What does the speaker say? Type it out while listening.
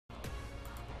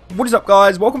What is up,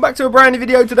 guys? Welcome back to a brand new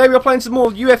video. Today we are playing some more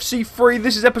UFC 3.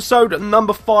 This is episode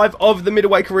number 5 of the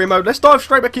Middleweight career mode. Let's dive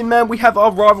straight back in, man. We have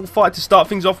our rival fight to start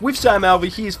things off with Sam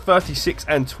Alvey. He is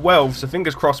 36-12, so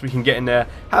fingers crossed we can get in there,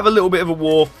 have a little bit of a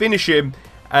war, finish him,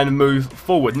 and move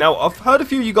forward. Now, I've heard a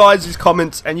few of you guys'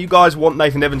 comments, and you guys want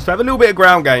Nathan Evans to have a little bit of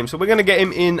ground game, so we're going to get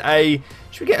him in a...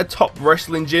 Should we get a top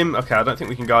wrestling gym? Okay, I don't think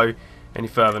we can go any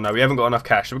further. No, we haven't got enough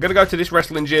cash. So we're going to go to this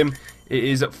wrestling gym. It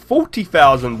is at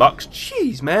 40,000 bucks.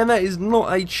 Jeez, man, that is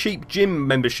not a cheap gym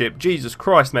membership. Jesus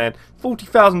Christ, man.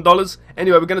 $40,000.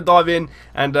 Anyway, we're going to dive in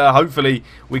and hopefully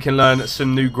we can learn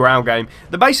some new ground game.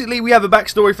 Basically, we have a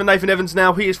backstory for Nathan Evans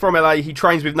now. He is from LA. He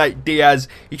trains with Nate Diaz.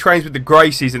 He trains with the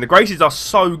Gracies, and the Gracies are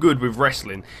so good with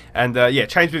wrestling. And yeah,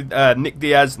 trains with Nick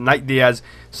Diaz, Nate Diaz,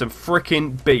 some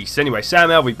freaking beasts. Anyway, Sam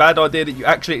Alvey, bad idea that you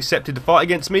actually accepted to fight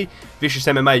against me. Vicious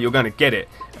MMA, you're going to get it.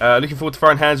 Looking forward to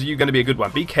throwing hands with you. Going to be a good one.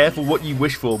 Be careful what you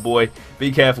wish for, boy. Be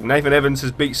careful. Nathan Evans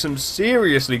has beat some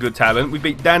seriously good talent. We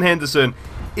beat Dan Henderson,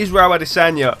 Israel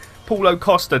Adesanya, Paulo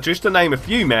Costa, just to name a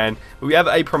few, man. But we have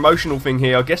a promotional thing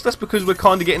here. I guess that's because we're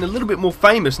kind of getting a little bit more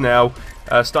famous now,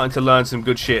 starting to learn some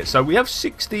good shit. So we have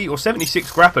 60 or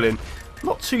 76 grappling.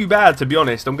 Not too bad, to be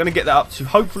honest. I'm going to get that up to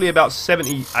hopefully about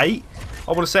 78.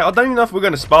 I want to say, I don't even know if we're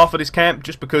going to spar for this camp,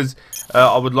 just because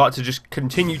I would like to just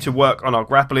continue to work on our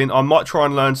grappling. I might try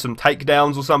and learn some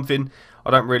takedowns or something. I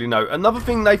don't really know. Another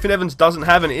thing Nathan Evans doesn't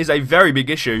have, and it is a very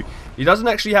big issue, he doesn't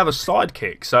actually have a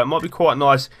sidekick. So it might be quite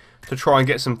nice to try and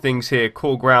get some things here.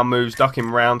 Core ground moves,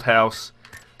 ducking roundhouse,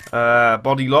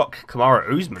 body lock,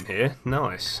 Kamaru Usman here.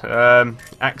 Nice.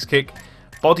 Axe kick,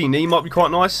 body knee might be quite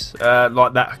nice.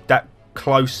 Like that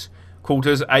close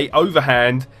quarters. A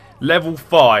overhand, level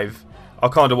 5. I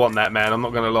kind of want that, man. I'm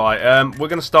not going to lie. We're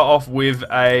going to start off with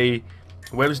a...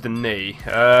 Where's the knee?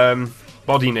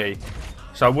 Body knee.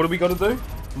 So what do we got to do?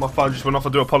 My phone just went off. I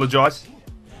do apologise.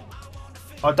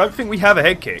 I don't think we have a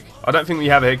head kick. I don't think we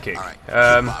have a head kick. Right,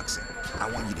 I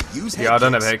want you to use yeah, I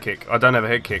don't have a head kick. I don't have a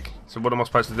head kick. So what am I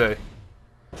supposed to do?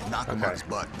 Knock him on his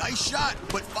butt. Nice shot,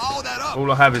 but follow that up.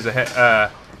 All I have is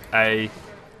a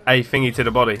thingy to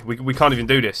the body. We can't even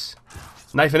do this.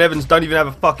 Nathan Evans don't even have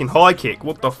a fucking high kick.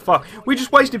 What the fuck? We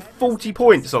just wasted 40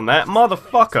 points on that.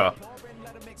 Motherfucker.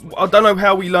 I don't know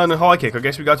how we learn a high kick. I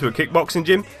guess we go to a kickboxing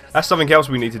gym. That's something else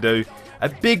we need to do. A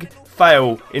big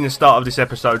fail in the start of this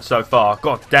episode so far.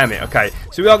 God damn it. Okay,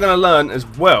 so we are going to learn as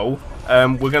well.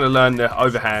 We're going to learn the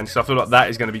overhand. So I feel like that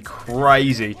is going to be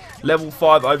crazy. Level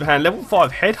 5 overhand. Level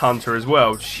 5 headhunter as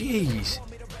well. Jeez.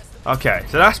 Okay,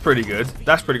 so that's pretty good.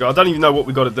 That's pretty good. I don't even know what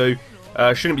we got to do.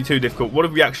 Shouldn't be too difficult. What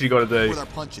have we actually got to do?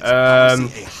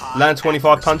 Land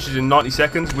 25 punches in 90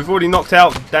 seconds. We've already knocked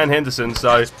out Dan Henderson,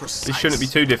 so this shouldn't be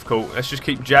too difficult. Let's just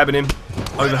keep jabbing him.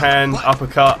 Overhand,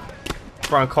 uppercut,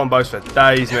 throwing combos for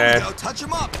days, man.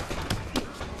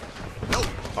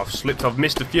 I've slipped. I've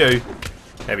missed a few.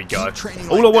 There we go.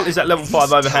 All I want is that level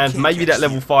 5 overhand. Maybe that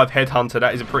level 5 headhunter.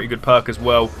 That is a pretty good perk as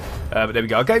well. But there we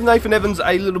go. I gave Nathan Evans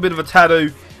a little bit of a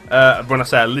tattoo. When I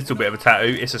say a little bit of a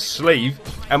tattoo, it's a sleeve,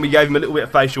 and we gave him a little bit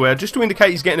of facial hair just to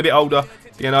indicate he's getting a bit older.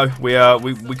 You know, we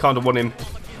kind of want him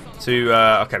to.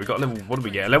 Okay, we got level. What did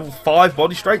we get? Level 5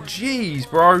 body straight. Jeez,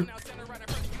 bro,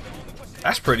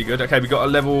 that's pretty good. Okay, we got a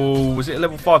level. Was it a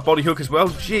level 5 body hook as well?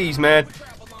 Jeez, man.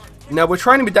 Now we're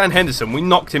training with Dan Henderson. We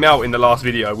knocked him out in the last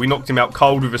video. We knocked him out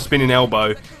cold with a spinning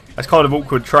elbow. That's kind of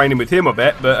awkward training with him, I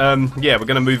bet. But yeah, we're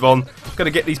going to move on. Going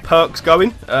to get these perks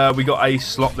going. We got a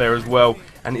slot there as well.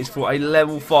 And it's for a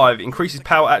level 5. Increases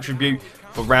power attribute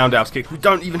for roundhouse kick. We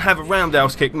don't even have a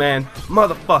roundhouse kick, man.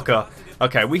 Motherfucker.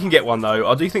 Okay, we can get one, though.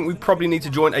 I do think we probably need to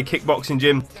join a kickboxing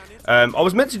gym. I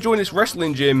was meant to join this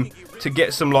wrestling gym to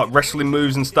get some, like, wrestling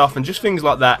moves and stuff and just things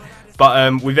like that.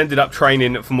 But we've ended up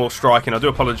training for more striking. I do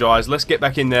apologise. Let's get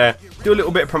back in there. Do a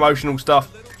little bit of promotional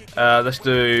stuff. Let's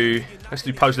do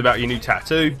post about your new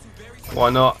tattoo. Why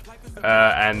not?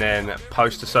 And then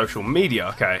post to social media.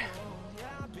 Okay.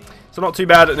 So not too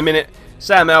bad at the minute.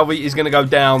 Sam Alvey is going to go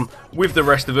down with the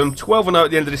rest of them. 12-0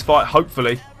 at the end of this fight,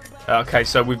 hopefully. Okay,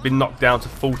 so we've been knocked down to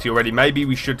 40 already. Maybe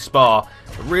we should spar.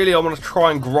 But really, I want to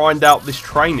try and grind out this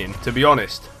training, to be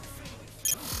honest.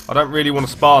 I don't really want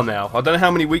to spar now. I don't know how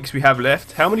many weeks we have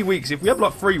left. How many weeks? If we have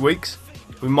like 3 weeks,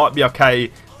 we might be okay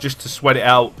just to sweat it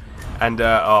out. And,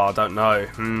 oh, I don't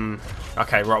know.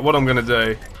 Okay, right, what I'm going to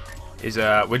do is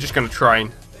we're just going to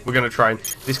train. We're going to train.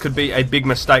 This could be a big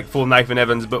mistake for Nathan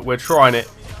Evans, but we're trying it.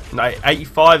 No,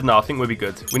 85? No, I think we'll be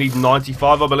good. We need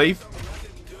 95, I believe.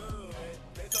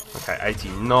 Okay,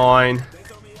 89.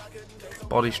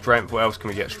 Body strength. What else can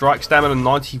we get? Strike stamina,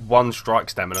 91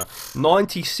 strike stamina.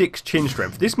 96 chin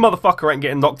strength. This motherfucker ain't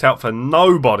getting knocked out for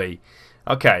nobody.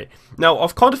 Okay, now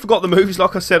I've kind of forgot the moves.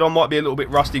 Like I said, I might be a little bit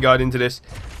rusty going into this,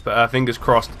 but fingers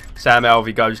crossed Sam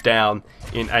Alvey goes down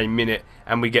in a minute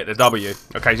and we get the W.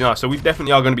 Okay, so we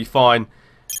definitely are going to be fine.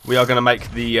 We are going to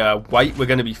make the weight. We're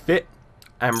going to be fit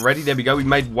and ready. There we go. We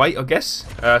made weight, I guess.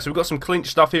 So we've got some clinch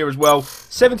stuff here as well.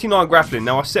 79 grappling.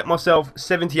 Now I set myself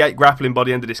 78 grappling by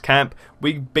the end of this camp.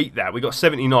 We beat that. We got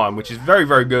 79, which is very,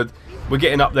 very good. We're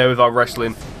getting up there with our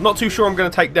wrestling. Not too sure I'm going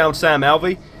to take down Sam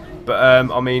Alvey.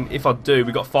 But, I mean, if I do,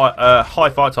 we got high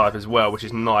fight type as well, which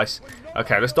is nice.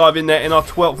 Okay, let's dive in there. In our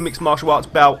 12th mixed martial arts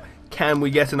bout, can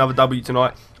we get another W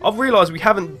tonight? I've realised we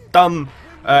haven't done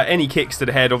any kicks to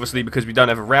the head, obviously, because we don't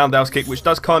have a roundhouse kick, which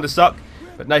does kind of suck.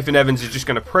 But Nathan Evans is just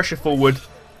going to pressure forward,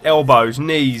 elbows,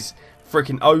 knees,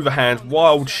 freaking overhands,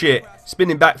 wild shit,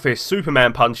 spinning back fists,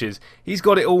 Superman punches. He's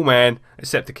got it all, man,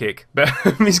 except a kick. But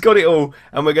he's got it all,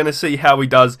 and we're going to see how he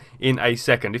does in a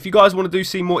second. If you guys want to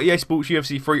see more EA Sports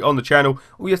UFC 3 on the channel,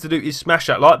 all you have to do is smash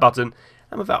that like button.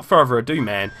 And without further ado,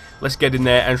 man, let's get in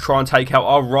there and try and take out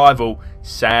our rival,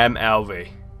 Sam Alvey.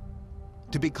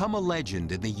 To become a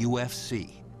legend in the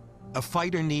UFC, a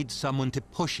fighter needs someone to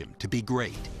push him to be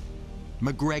great.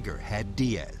 McGregor had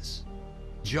Diaz,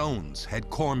 Jones had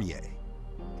Cormier,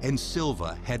 and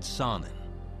Silva had Sonnen.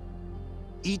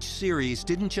 Each series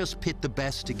didn't just pit the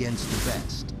best against the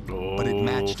best, but it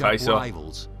matched up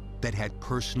rivals that had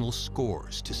personal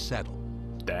scores to settle.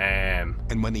 Damn.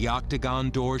 And when the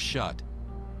octagon doors shut,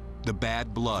 the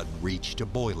bad blood reached a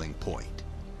boiling point.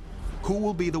 Who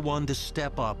will be the one to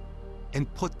step up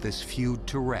and put this feud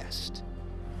to rest?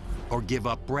 Or give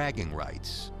up bragging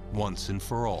rights once and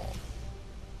for all?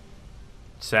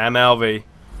 Sam Alvey,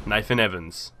 Nathan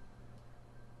Evans.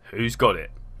 Who's got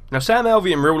it? Now, Sam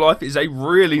Alvey in real life is a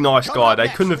really nice guy. They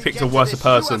couldn't have picked a worse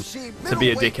person to be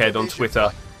a dickhead on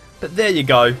Twitter. But there you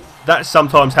go. That's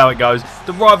sometimes how it goes.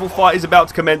 The rival fight is about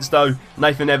to commence, though.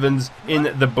 Nathan Evans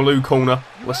in the blue corner.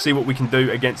 Let's see what we can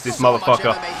do against this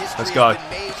motherfucker. Let's go.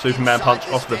 Superman punch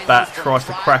off the bat. Tries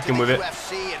to crack him with it.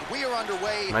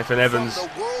 Nathan Evans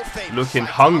looking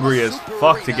hungry as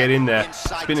fuck to get in there.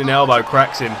 Spinning elbow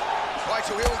cracks him.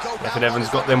 Nathan Evans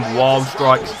got them wild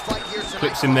strikes.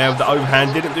 Clips him there with the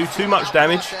overhand. Didn't do too much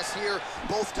damage.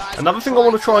 Another thing I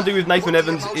want to try and do with Nathan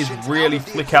Evans is really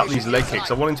flick out these leg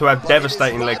kicks. I want him to have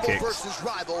devastating leg kicks.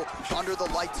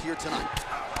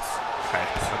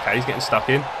 Okay, he's getting stuck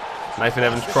in. Nathan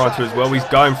Evans trying to as well. He's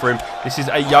going for him. This is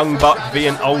a young buck v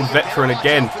an old veteran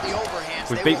again.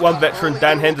 We beat one veteran,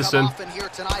 Dan Henderson.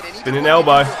 Spinning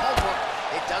elbow.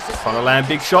 Trying to land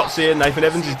big shots here. Nathan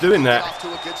Evans is doing that.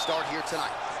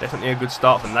 Definitely a good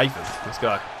start for Nathan. Let's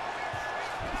go.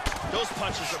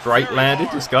 Straight landed,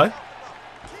 this guy.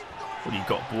 What do you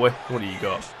got, boy? What do you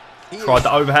got? Tried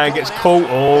the overhand, gets caught.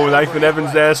 Oh, Nathan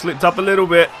Evans there, slipped up a little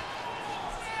bit.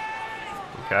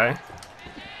 Okay.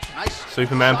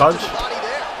 Superman punch.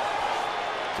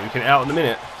 Duking it out in a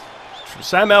minute.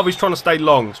 Sam Alvey's trying to stay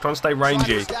long. He's trying to stay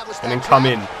rangy and then come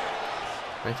in.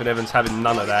 Nathan Evans having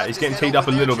none of that. He's getting teed up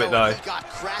a little bit, though.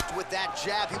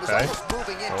 Okay.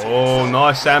 Oh,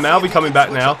 nice. Sam Alvey coming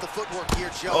back now.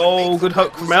 Oh, good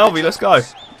hook from Alvey. Let's go.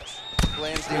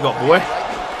 What you got, boy?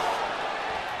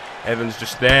 Evans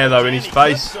just there, though, in his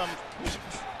face.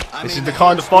 This is the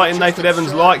kind of fighting Nathan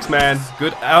Evans likes, man.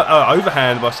 Good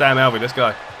overhand by Sam Alvey. Let's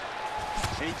go.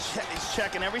 He's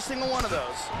checking every single one of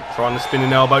those. Trying to spin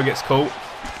an elbow, gets caught.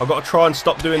 I've got to try and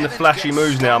stop doing the flashy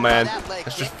moves now, man.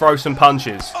 Let's just throw some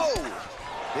punches.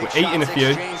 We're eating a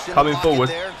few, coming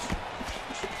forward.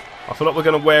 I feel like we're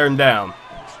going to wear him down.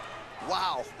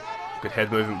 Good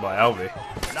head movement by Alvey.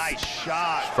 Nice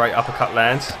shot. Straight uppercut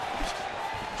lands.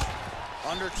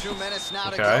 Under 2 minutes now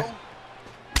Okay.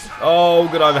 Oh,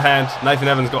 good overhand. Nathan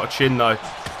Evans got a chin, though.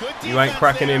 You ain't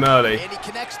cracking him early. And he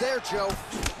connects there, Joe.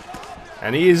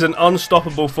 And he is an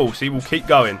unstoppable force. He will keep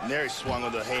going. There he swung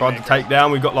with a haymaker. Tried to take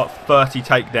down. We've got like 30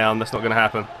 takedown. That's not going to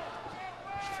happen.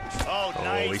 Oh,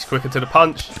 nice. Oh, he's quicker to the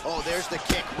punch. Oh, there's the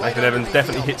kick. Nathan Evans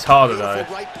definitely hits harder, though.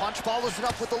 Right punch follows it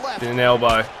up with the left. In an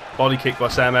elbow. Body kick by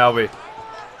Sam Alvey.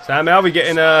 Sam Alvey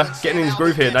getting in his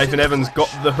groove here. Nathan Evans got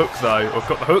the hook, though. Or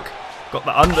got the hook. Got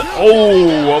the under.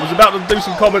 Oh, I was about to do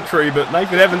some commentary, but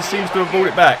Nathan Evans seems to have brought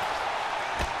it back.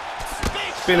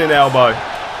 Spinning elbow.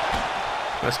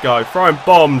 Let's go. Throwing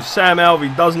bombs. Sam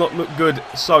Alvey does not look good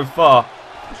so far.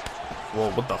 Whoa,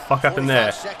 what the fuck happened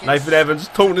there? Nathan Evans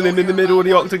taunting him in the middle of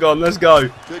the octagon. Let's go.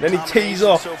 Then he tees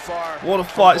off. What a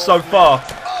fight so far.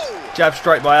 Jab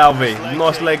straight by Alvey.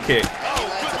 Nice leg kick.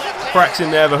 Cracks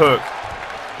in there, the hook.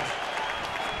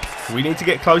 We need to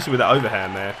get closer with that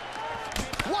overhand there.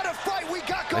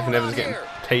 Nathan Evans getting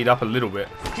teed up a little bit.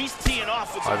 He's teeing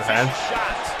off with Overhand.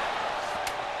 shots.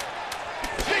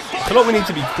 I feel like we need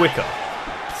to be quicker.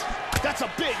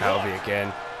 Alvey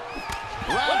again.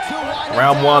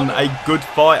 Round 1, a good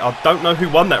fight. I don't know who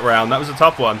won that round. That was a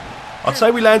tough one. I'd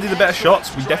say we landed the better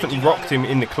shots. We definitely rocked him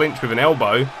in the clinch with an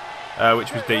elbow,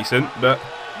 which was decent. But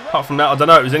apart from that, I don't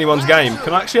know. It was anyone's game.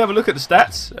 Can I actually have a look at the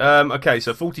stats? Okay,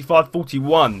 so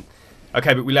 45-41.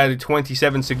 Okay, but we landed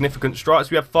 27 significant strikes.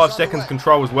 We have 5 seconds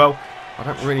control as well. I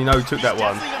don't really know who took that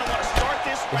one.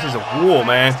 This is a war,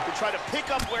 man.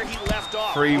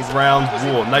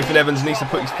 3-round war. Nathan Evans needs to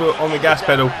put his foot on the gas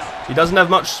pedal. He doesn't have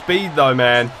much speed though,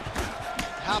 man.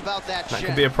 That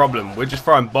could be a problem. We're just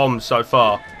throwing bombs so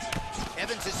far.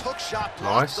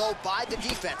 Nice. Nice.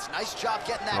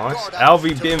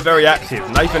 Alvey being very active.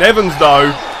 Nathan Evans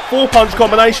though, 4-punch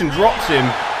combination drops him.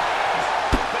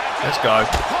 Let's go.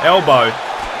 Elbow.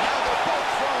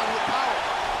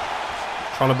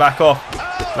 Trying to back off.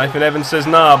 Nathan Evans says,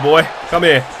 nah, boy. Come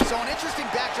here.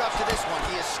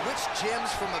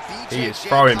 He is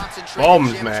throwing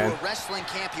bombs, man.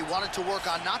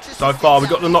 So far, we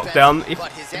got the knockdown. If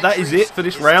that is it for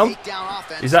this round,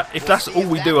 if that's all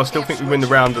we do, I still think we win the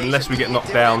round unless we get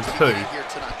knocked down too.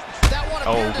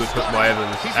 Oh, good hook by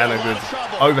Evans and a good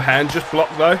overhand. Just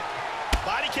blocked though.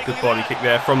 Good body kick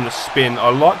there from the spin. I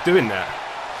like doing that.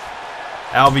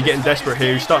 Alvey getting desperate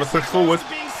here. He's starting to push forward.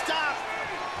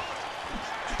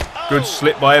 Good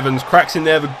slip by Evans. Cracks in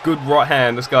there with a good right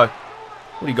hand. Let's go.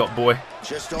 What do you got, boy?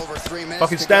 Just over 3 minutes.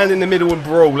 Fucking stand in the middle and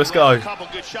brawl. Let's go.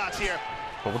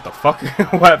 Oh, what the fuck?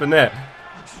 What happened there?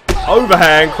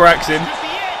 Overhand cracks him.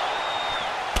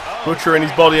 Butchering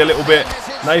his body a little bit.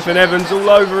 Nathan Evans all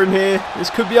over him here.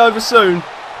 This could be over soon.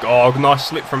 Oh, nice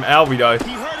slip from Alvey though.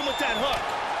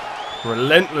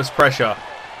 Relentless pressure.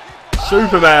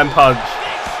 Superman punch.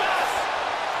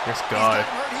 Let's go.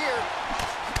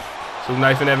 It's all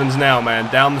Nathan Evans now,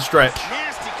 man. Down the stretch.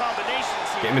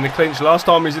 Get him in the clinch. Last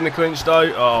time he was in the clinch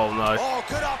though. Oh no.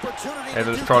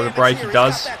 Evans trying to break. He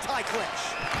does.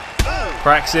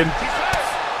 Cracks him.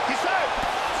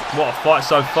 What a fight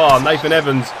so far. Nathan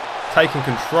Evans taking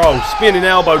control. Spinning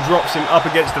elbow drops him up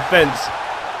against the fence.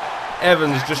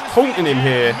 Evans just taunting him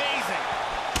here.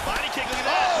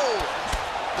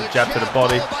 Jab to the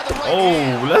body.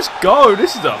 Oh, let's go.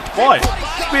 This is a fight.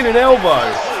 Spinning elbow.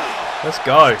 Let's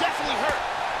go.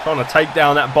 Trying to take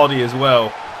down that body as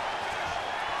well.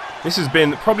 This has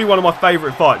been probably one of my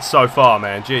favourite fights so far,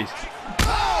 man. Jeez.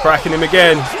 Cracking him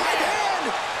again.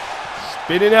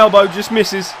 Spinning elbow just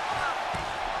misses.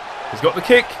 He's got the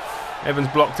kick. Evans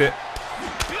blocked it.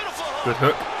 Good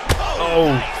hook.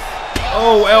 Oh.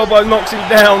 Oh, elbow knocks him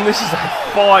down. This is a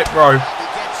fight, bro.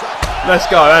 Let's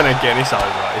go. And again, it's over.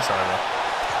 It's over.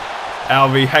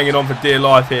 Alvey hanging on for dear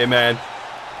life here, man.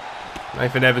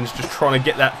 Nathan Evans just trying to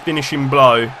get that finishing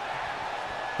blow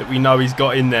that we know he's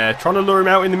got in there. Trying to lure him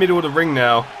out in the middle of the ring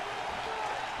now.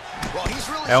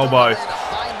 Elbow.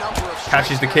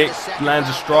 Catches the kick. Lands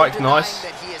a strike. Nice.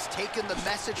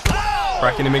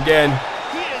 Cracking him again.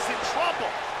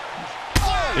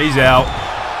 He's out.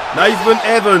 Nathan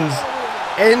Evans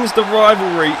ends the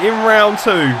rivalry in round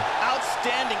 2.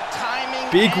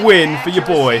 Big win for your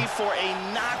boy.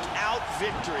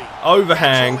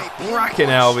 Overhang. Cracking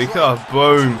Alvey. Oh,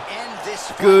 boom.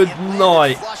 Good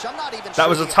night. That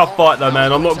was a tough fight though,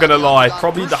 man. I'm not going to lie.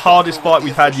 Probably the hardest fight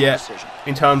we've had yet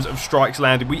in terms of strikes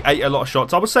landed. We ate a lot of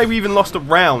shots. I would say we even lost a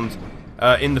round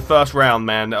in the first round,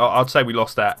 man. I'd say we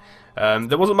lost that.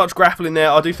 There wasn't much grappling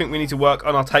there. I do think we need to work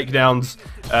on our takedowns.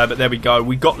 But there we go.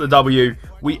 We got the W.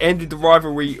 We ended the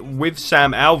rivalry with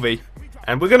Sam Alvey.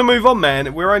 And we're going to move on,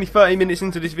 man. We're only 30 minutes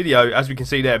into this video. As we can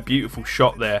see there, beautiful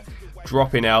shot there.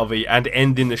 Dropping Alvey and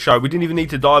ending the show. We didn't even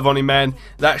need to dive on him, man.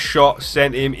 That shot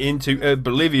sent him into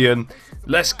oblivion.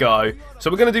 Let's go. So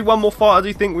we're going to do one more fight. I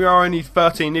do think we are only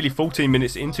 13, nearly 14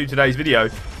 minutes into today's video.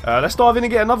 Let's dive in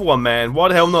and get another one, man. Why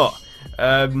the hell not?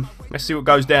 Let's see what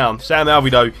goes down. Sam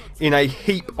Alvey, though, in a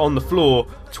heap on the floor.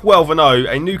 12-0.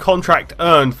 A new contract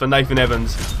earned for Nathan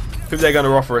Evans. Who they're going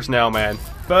to offer us now, man?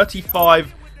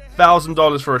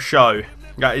 $35,000 for a show.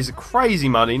 That is crazy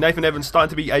money. Nathan Evans starting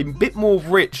to be a bit more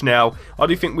rich now. I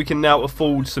do think we can now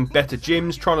afford some better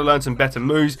gyms, trying to learn some better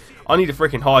moves. I need a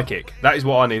freaking high kick. That is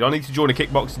what I need. I need to join a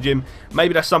kickboxing gym.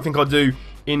 Maybe that's something I'll do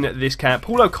in this camp.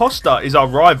 Paulo Costa is our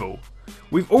rival.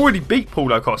 We've already beat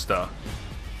Paulo Costa.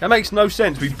 That makes no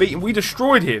sense. We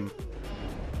destroyed him.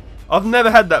 I've never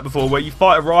had that before where you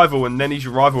fight a rival and then he's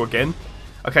your rival again.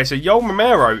 Okay, so Yoel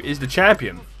Romero is the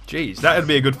champion. Jeez, that would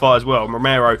be a good fight as well.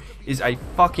 Romero is a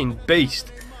fucking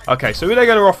beast. Okay, so who are they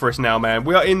going to offer us now, man?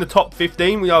 We are in the top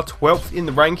 15. We are 12th in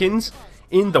the rankings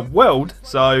in the world.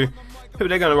 So who are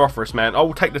they going to offer us, man? I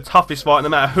will take the toughest fight no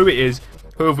matter who it is.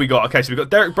 Who have we got? Okay, so we've got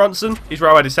Derek Brunson.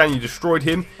 Israel Adesanya, you destroyed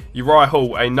him. Uriah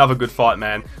Hall, another good fight,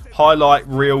 man. Highlight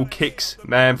reel kicks,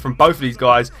 man, from both of these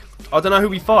guys. I don't know who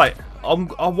we fight. I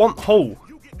want Hall.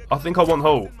 I think I want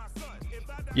Hall.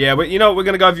 Yeah, but you know what? We're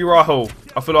going to go with Uriah Hall.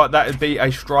 I feel like that would be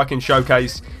a striking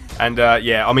showcase. And,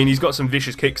 yeah, I mean, he's got some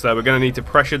vicious kicks, though. We're going to need to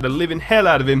pressure the living hell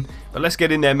out of him. But let's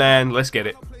get in there, man. Let's get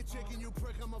it.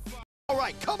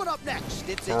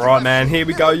 Alright, man, here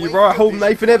we go. Uriah Hall,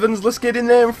 Nathan Evans. Let's get in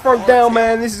there and throw down,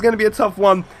 man. This is going to be a tough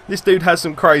one. This dude has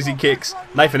some crazy kicks.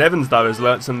 Nathan Evans, though, has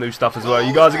learnt some new stuff as well.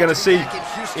 You guys are going to see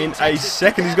in a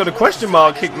second. He's got a question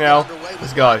mark kick now.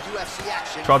 Let's go.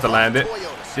 Tried to land it.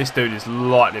 This dude is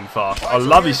lightning fast. I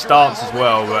love his stance as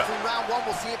well, but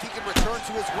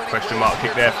question mark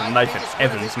kick there from Nathan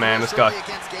Evans, man. Let's go.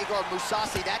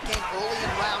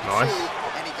 Nice.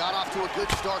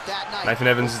 Nathan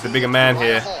Evans is the bigger man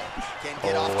here.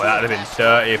 Oh, that would have been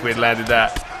dirty if we'd landed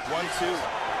that.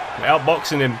 We're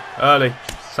outboxing him early.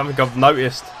 Something I've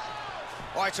noticed.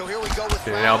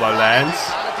 An elbow lands.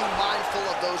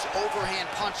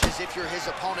 If you're his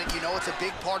opponent, you know it's a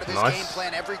big part of his game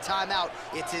plan every time out.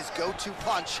 It's his go-to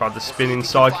punch. Tried the spinning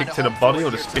side kick to the body, or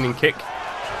the spinning kick.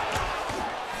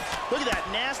 Look at that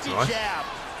nasty jab.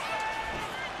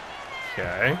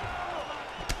 Okay.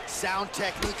 Sound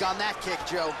technique on that kick,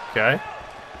 Joe. Okay.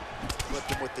 Flip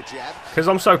him with the jab. Because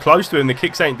I'm so close to him, the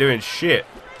kicks ain't doing shit.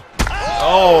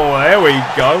 Oh, there we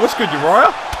go. What's good,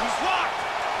 Uriah?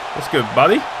 What's good,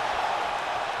 buddy?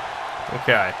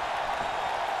 Okay.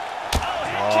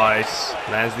 Nice.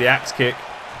 Lands the axe kick.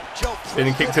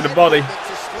 Spinning kick to the body.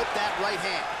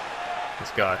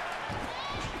 Let's go.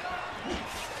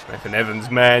 Nathan Evans,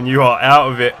 man, you are out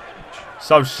of it.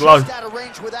 So slow.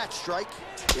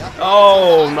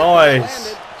 Oh, nice.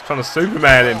 He's trying to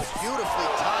Superman him.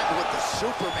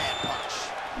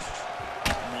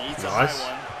 Nice.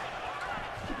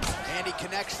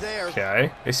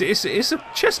 Okay. It's a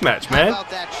chess match, man.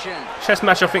 Chess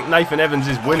match, I think Nathan Evans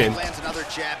is winning.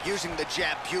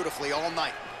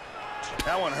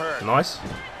 That one hurt. Nice.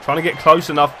 Trying to get close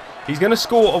enough. He's going to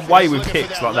score away with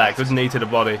kicks like that. Good knee to the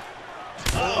body.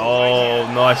 Oh,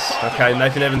 nice. Okay,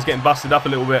 Nathan Evans getting busted up a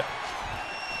little bit.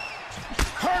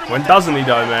 When doesn't he,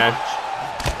 though, man?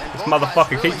 This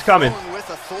motherfucker keeps coming.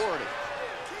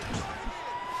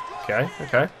 Okay,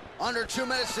 okay. Under 2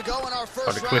 minutes to go in our first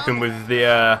Tried to clip him with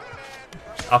the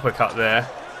uppercut there.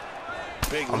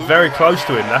 I'm very close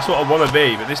to him. That's what I want to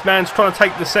be. But this man's trying to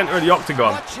take the center of the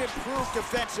octagon.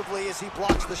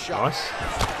 Nice.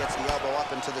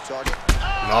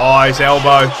 Nice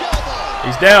elbow.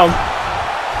 He's down.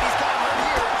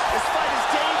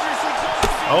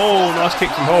 Oh, nice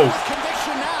kick from Hall.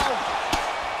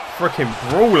 Freaking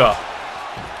brawler.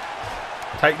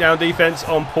 Takedown defense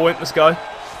on point. Let's go.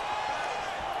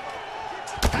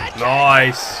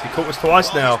 Nice. He caught us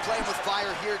twice now.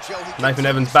 Nathan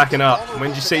Evans backing up. When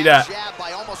did you see that? Knee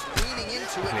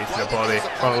to the body.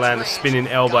 Trying to land a spinning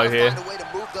elbow here.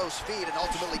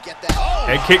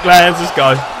 Head kick lands. Let's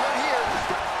go.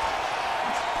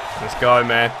 Let's go,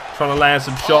 man. Trying to land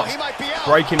some shots.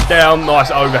 Break him down. Nice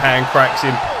overhand. Cracks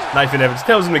him. Nathan Evans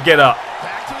tells him to get up.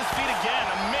 Back to his feet again.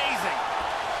 Amazing.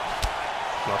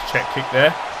 Nice check kick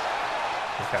there.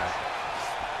 Okay.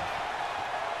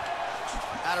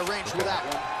 Out of range with that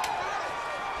one.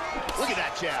 Look at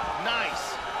that jab.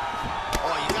 Nice.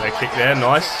 Leg kick there.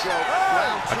 Nice.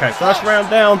 Okay, first round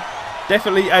down.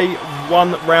 Definitely a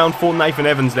 1 round for Nathan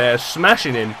Evans there.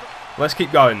 Smashing him. Let's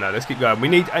keep going, though. Let's keep going. We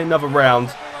need another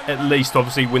round, at least,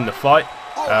 obviously, win the fight.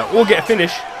 Or get a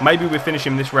finish. Maybe we'll finish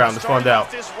him this round. Let's find out.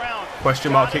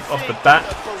 Question mark kick off the bat.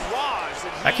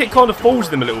 That kick kind of falls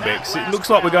them a little bit, because it looks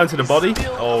like we're going to the body.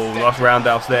 Oh, nice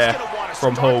roundhouse there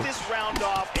from Hall. This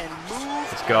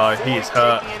guy, he is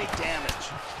hurt.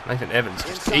 Nathan Evans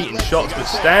just eating shots, but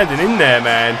standing in there,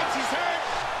 man.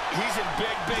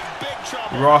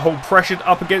 Uriah Hall pressured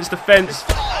up against the fence.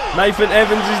 Nathan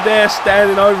Evans is there,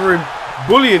 standing over him,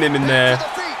 bullying him in there.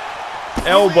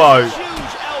 Elbow.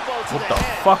 What the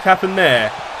fuck happened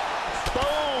there?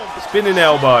 Spinning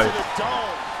elbow.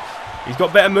 He's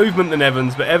got better movement than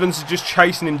Evans, but Evans is just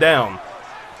chasing him down.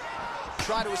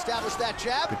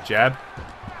 Good jab.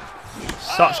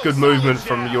 Such good movement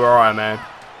from Uriah, man.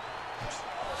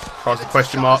 Tries the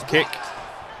question mark kick.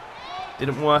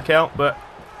 Didn't work out, but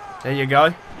there you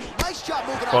go.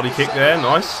 Body kick there,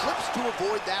 nice.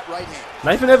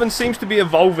 Nathan Evans seems to be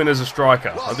evolving as a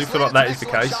striker. I do feel like that is the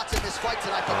case.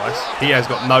 Nice. He has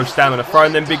got no stamina.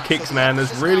 Throwing them big kicks, man,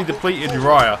 has really depleted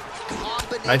Uriah.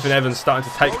 Nathan Evans starting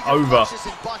to take over.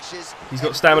 He's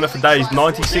got stamina for days.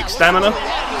 96 stamina.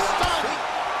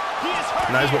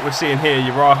 And that is what we're seeing here.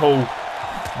 Uriah Hall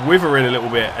withering a little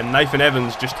bit, and Nathan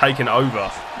Evans just taking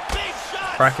over.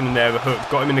 Cracking in there with a hook.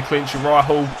 Got him in the clinch. Uriah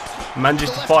Hall manages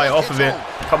to fight it off of it.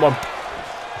 Come on.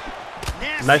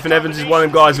 Nathan Evans is one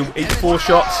of them guys who'll eat 4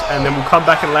 shots and then will come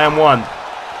back and land 1.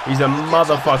 He's a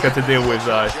motherfucker to deal with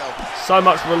though. So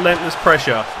much relentless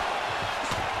pressure.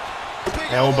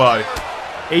 Elbow.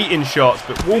 Eating shots,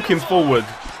 but walking forward.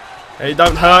 Hey,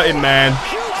 don't hurt him, man.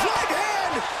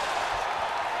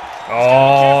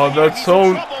 Oh, the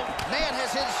taunt.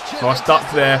 Nice duck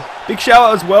there. Big shout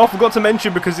out as well, forgot to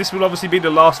mention, because this will obviously be the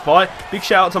last fight. Big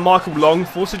shout out to Michael Long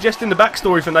for suggesting the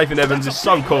backstory for Nathan Evans. Is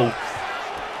so cool.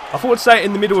 I thought I'd say it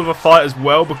in the middle of a fight as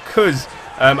well, because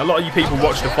a lot of you people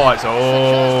watch the fights.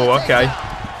 Oh, okay.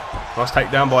 Nice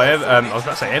takedown by I was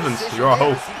about to say Evans. You're a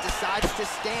hole.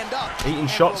 Eating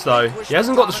shots though. He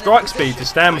hasn't got the strike speed to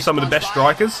stand with some of the best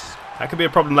strikers. That could be a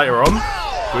problem later on.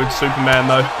 Good Superman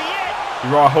though.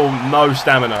 Uriah Hall, no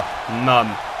stamina.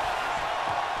 None.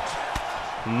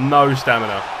 No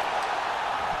stamina.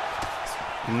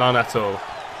 None at all.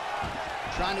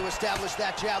 Trying to establish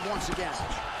that jab once again.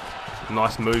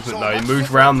 Nice movement though. He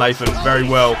moved round Nathan very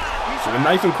well. So when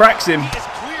Nathan cracks him,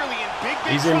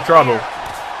 he's in trouble.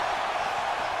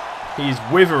 He's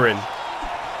withering.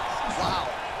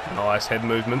 Nice head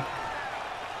movement.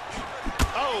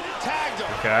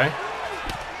 Okay.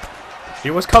 He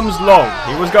always comes long.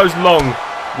 He always goes long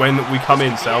when we come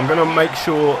in. So I'm going to make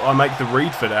sure I make the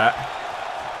read for that.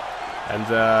 And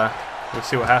we'll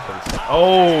see what happens.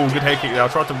 Oh, good head kick there. I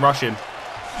tried to rush him.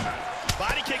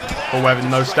 Paul having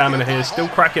no stamina here. Still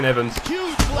cracking Evans.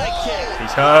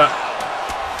 He's hurt.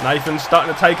 Nathan's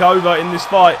starting to take over in this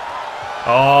fight.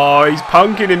 Oh, he's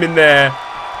punking him in there.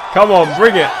 Come on,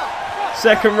 bring it.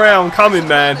 Second round coming,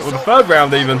 man. Or the third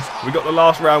round even. We got the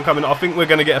last round coming. I think we're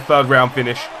going to get a third round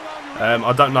finish.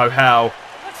 I don't know how.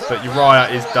 But Uriah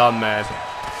is done, man.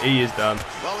 He is done.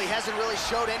 Well, he hasn't really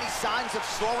showed any signs of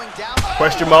slowing down.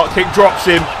 Question mark kick drops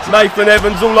him. Nathan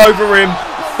Evans all over him.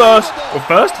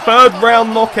 Third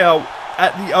round knockout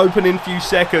at the opening few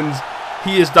seconds.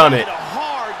 He has done it.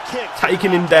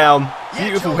 Taking him down.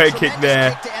 Beautiful head kick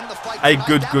there. A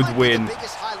good win.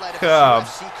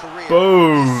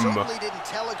 Boom.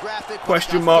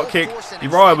 Question mark kick.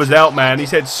 Uriah was out, man.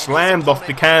 His head slammed off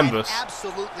the canvas.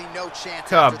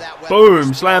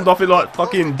 Boom. Slammed off it like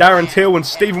fucking Darren Till and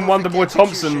Stephen Wonderboy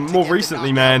Thompson more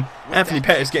recently, man. Anthony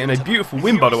Pettis getting a beautiful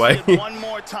win, by the way.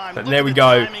 But there we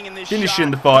go.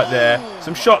 Finishing the fight there.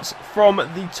 Some shots from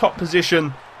the top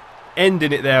position.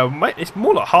 Ending it there. It's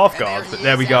more like half guards, but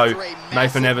there we go.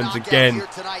 Nathan Evans again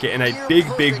getting a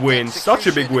big win. Such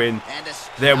a big win.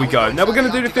 There we go. Now we're going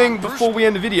to do the thing before we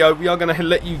end the video. We are going to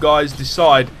let you guys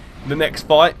decide the next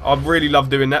fight. I really love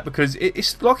doing that because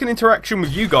it's like an interaction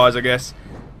with you guys, I guess.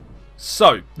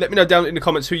 So, let me know down in the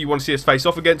comments who you want to see us face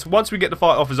off against once we get the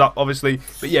fight offers up, obviously.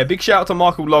 But yeah, big shout out to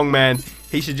Michael Long, man.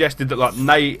 He suggested that like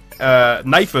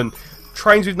Nathan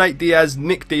trains with Nate Diaz,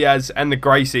 Nick Diaz and the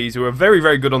Gracies, who are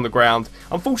very good on the ground.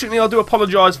 Unfortunately, I do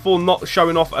apologise for not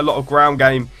showing off a lot of ground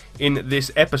game in this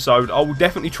episode. I will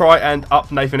definitely try and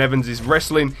up Nathan Evans'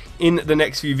 wrestling in the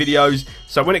next few videos.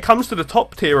 So when it comes to the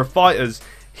top tier of fighters,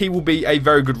 he will be a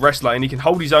very good wrestler and he can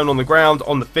hold his own on the ground,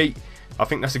 on the feet. I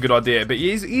think that's a good idea. But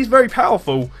he's very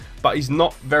powerful, but he's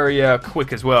not very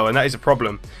quick as well, and that is a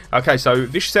problem. Okay, so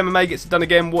Vicious MMA gets it done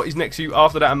again. What is next to you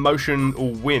after that? Emotion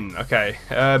or win? Okay,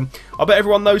 I bet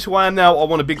everyone knows who I am now. I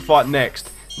want a big fight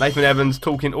next. Nathan Evans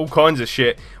talking all kinds of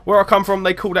shit. Where I come from,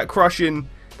 they call that crushing.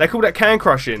 They call that can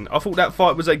crushing. I thought that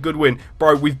fight was a good win.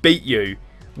 Bro, we've beat you.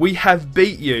 We have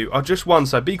beat you. I just won,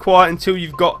 so be quiet until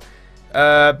you've got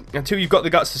the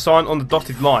guts to sign on the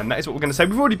dotted line. That is what we're going to say.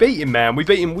 We've already beat him, man. We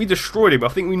beat him. We destroyed him. I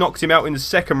think we knocked him out in the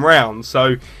second round.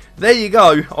 So there you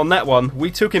go on that one.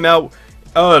 We took him out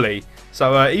early.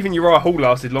 So even Uriah Hall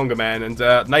lasted longer, man.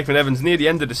 And Nathan Evans near the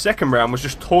end of the second round was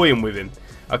just toying with him.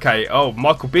 Okay, oh,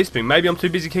 Michael Bisping. Maybe I'm too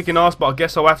busy kicking ass, but I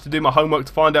guess I'll have to do my homework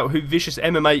to find out who Vicious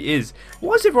MMA is.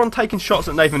 Why is everyone taking shots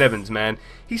at Nathan Evans, man?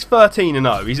 He's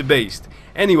 13-0. He's a beast.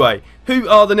 Anyway, who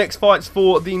are the next fights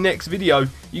for the next video?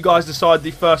 You guys decide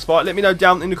the first fight. Let me know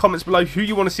down in the comments below who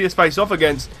you want to see us face off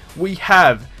against. We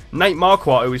have Nate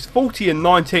Marquardt, who is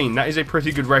 40-19. That is a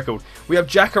pretty good record. We have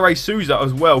Jacare Souza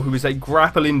as well, who is a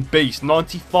grappling beast.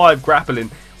 95 grappling.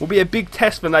 Will be a big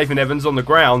test for Nathan Evans on the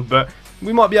ground, but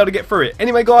we might be able to get through it.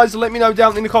 Anyway, guys, let me know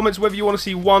down in the comments whether you want to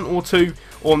see one or two,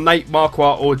 or Nate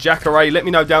Marquardt or Jacare. Let me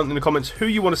know down in the comments who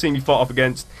you want to see me fight off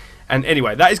against. And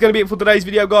anyway, that is going to be it for today's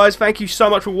video, guys. Thank you so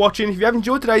much for watching. If you have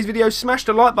enjoyed today's video, smash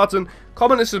the like button,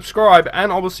 comment and subscribe,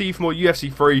 and I will see you for more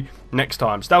UFC 3 next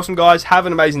time. Stay awesome, guys. Have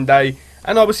an amazing day,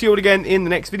 and I will see you all again in the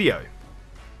next video.